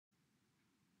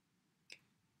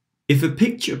If a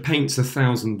picture paints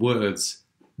 1,000 words,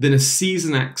 then a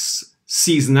Seasonax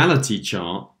Seasonality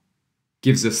Chart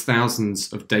gives us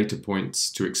thousands of data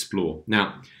points to explore.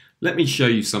 Now, let me show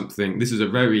you something. This is a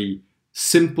very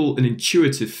simple and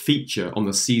intuitive feature on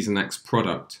the Seasonax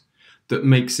product that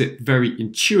makes it very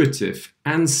intuitive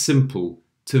and simple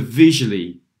to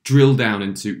visually drill down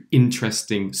into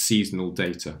interesting seasonal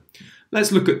data.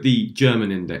 Let's look at the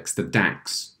German index, the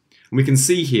DAX. And we can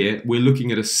see here we're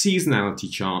looking at a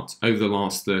seasonality chart over the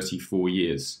last 34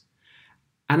 years.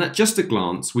 And at just a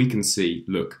glance, we can see,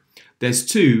 look, there's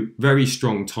two very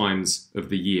strong times of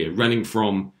the year, running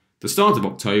from the start of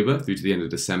October through to the end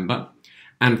of December,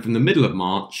 and from the middle of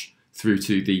March through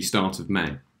to the start of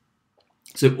May.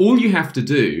 So all you have to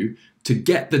do to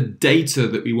get the data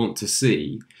that we want to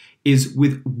see is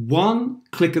with one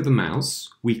click of the mouse,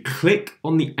 we click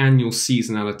on the annual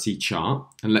seasonality chart,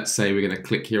 and let's say we're going to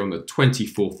click here on the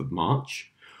 24th of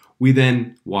March. We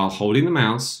then, while holding the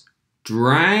mouse,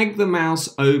 drag the mouse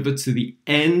over to the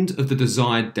end of the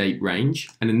desired date range,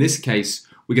 and in this case,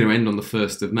 we're going to end on the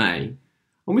 1st of May.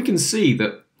 And we can see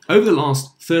that over the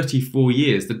last 34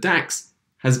 years, the DAX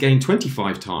has gained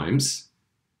 25 times,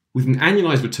 with an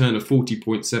annualized return of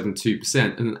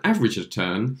 40.72% and an average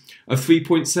return of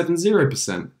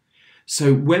 3.70%.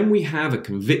 So when we have a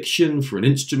conviction for an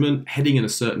instrument heading in a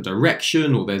certain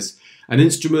direction, or there's an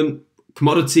instrument,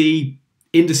 commodity,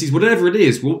 indices, whatever it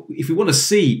is, well, if we want to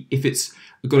see if it's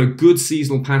got a good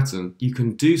seasonal pattern, you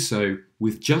can do so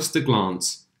with just a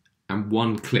glance and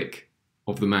one click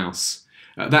of the mouse.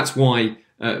 That's why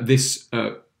this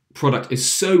product is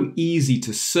so easy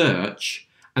to search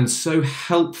and so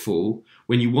helpful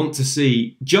when you want to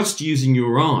see, just using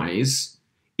your eyes,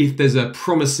 if there's a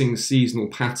promising seasonal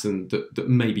pattern that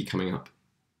may be coming up.